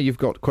now you've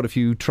got quite a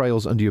few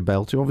trails under your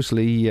belt. You're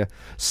obviously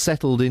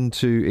settled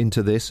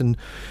into this. And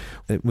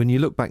when you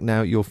look back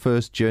now at your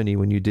first journey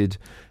when you did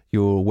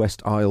your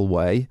West Isle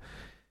Way,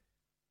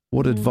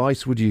 what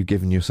advice would you have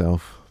given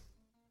yourself?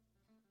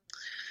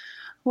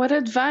 What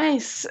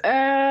advice?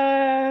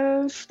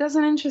 That's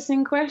an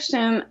interesting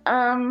question.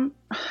 I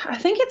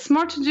think it's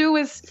less to do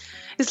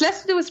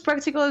with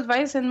practical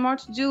advice and more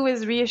to do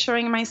with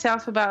reassuring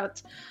myself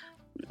about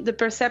the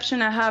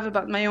perception I have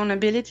about my own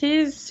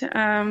abilities.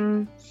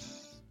 I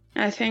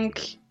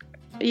think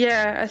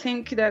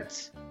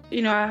that,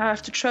 I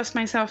have to trust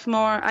myself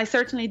more. I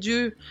certainly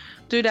do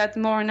that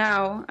more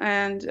now,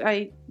 and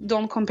I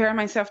don't compare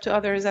myself to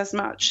others as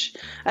much.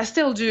 I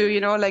still do,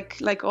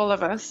 like all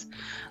of us,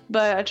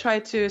 but I try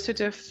to sort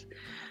of,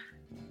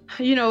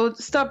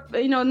 stop,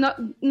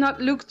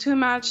 not look too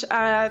much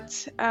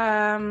at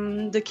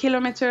the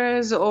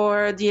kilometers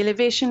or the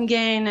elevation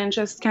gain, and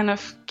just kind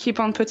of keep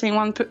on putting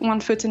one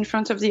foot in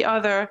front of the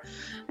other,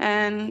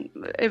 and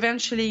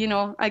eventually,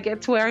 I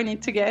get to where I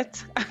need to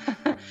get.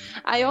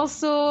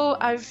 I've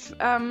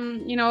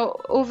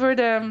over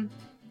the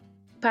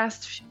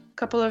past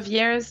couple of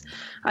years,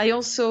 I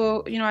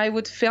also, I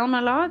would film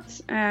a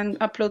lot and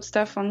upload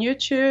stuff on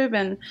YouTube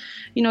and,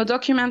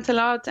 document a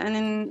lot.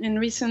 And in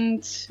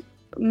recent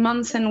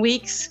months and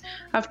weeks,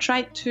 I've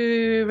tried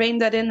to rein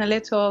that in a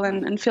little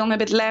and film a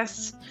bit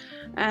less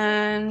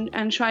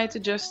and try to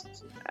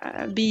just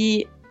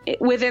be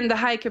within the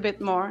hike a bit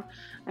more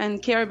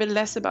and care a bit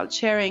less about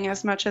sharing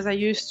as much as I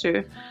used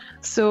to.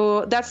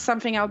 So that's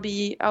something I'll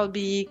be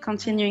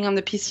continuing on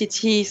the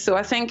PCT. So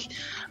I think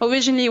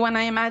originally when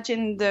I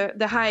imagined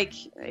the hike,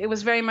 it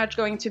was very much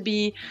going to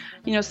be,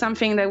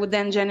 something that would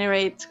then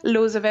generate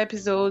loads of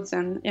episodes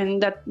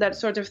and that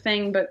sort of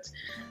thing. But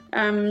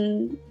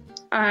I'm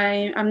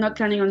not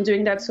planning on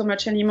doing that so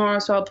much anymore.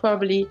 So I'll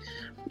probably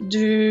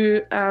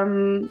do,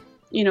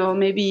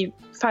 maybe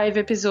 5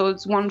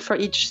 episodes, one for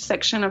each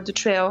section of the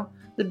trail,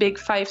 the big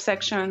 5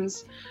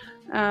 sections.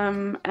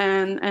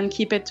 And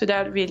keep it to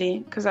that, really,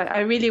 because I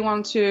really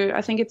want to.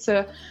 I think it's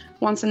a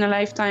once in a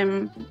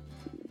lifetime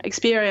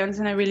experience,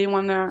 and I really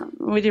want to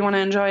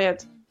enjoy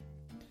it.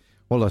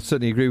 Well, I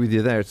certainly agree with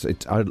you there.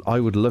 I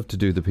would love to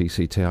do the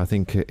PCT. I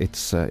think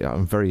it's.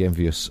 I'm very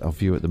envious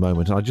of you at the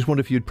moment. I just wonder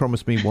if you'd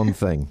promise me one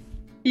thing.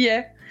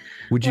 Yeah.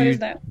 Would you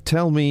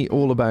tell me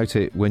all about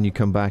it when you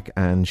come back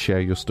and share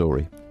your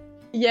story?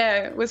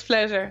 Yeah, with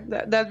pleasure.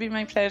 That'd be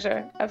my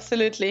pleasure.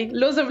 Absolutely.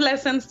 Loads of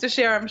lessons to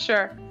share, I'm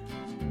sure.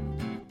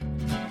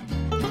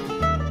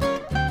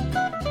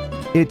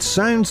 It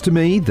sounds to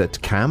me that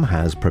Cam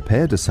has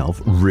prepared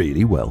herself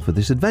really well for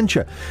this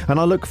adventure, and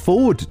I look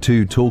forward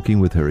to talking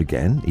with her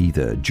again,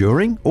 either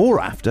during or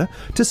after,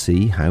 to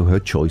see how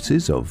her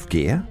choices of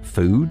gear,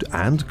 food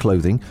and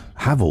clothing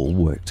have all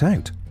worked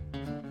out.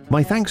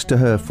 My thanks to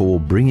her for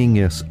bringing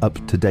us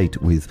up to date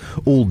with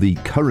all the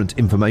current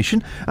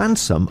information and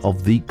some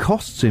of the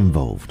costs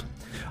involved.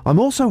 I'm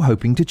also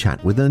hoping to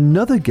chat with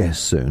another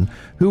guest soon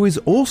who is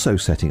also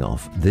setting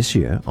off this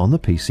year on the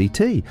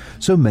PCT,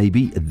 so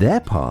maybe their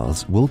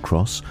paths will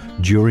cross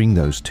during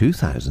those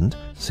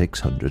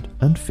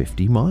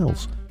 2,650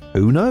 miles.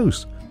 Who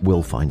knows?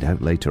 We'll find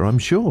out later, I'm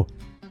sure.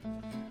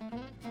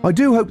 I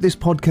do hope this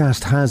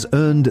podcast has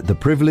earned the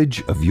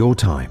privilege of your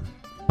time.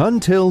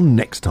 Until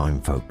next time,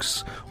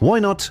 folks, why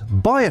not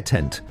buy a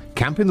tent,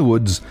 camp in the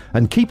woods,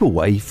 and keep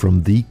away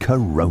from the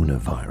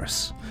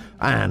coronavirus?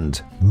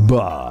 And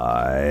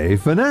bye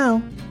for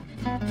now.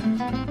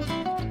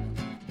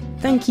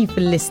 Thank you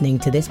for listening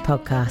to this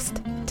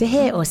podcast. To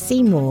hear or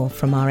see more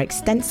from our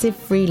extensive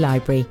free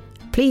library,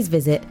 please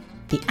visit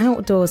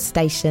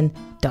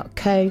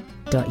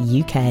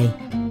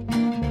theoutdoorstation.co.uk.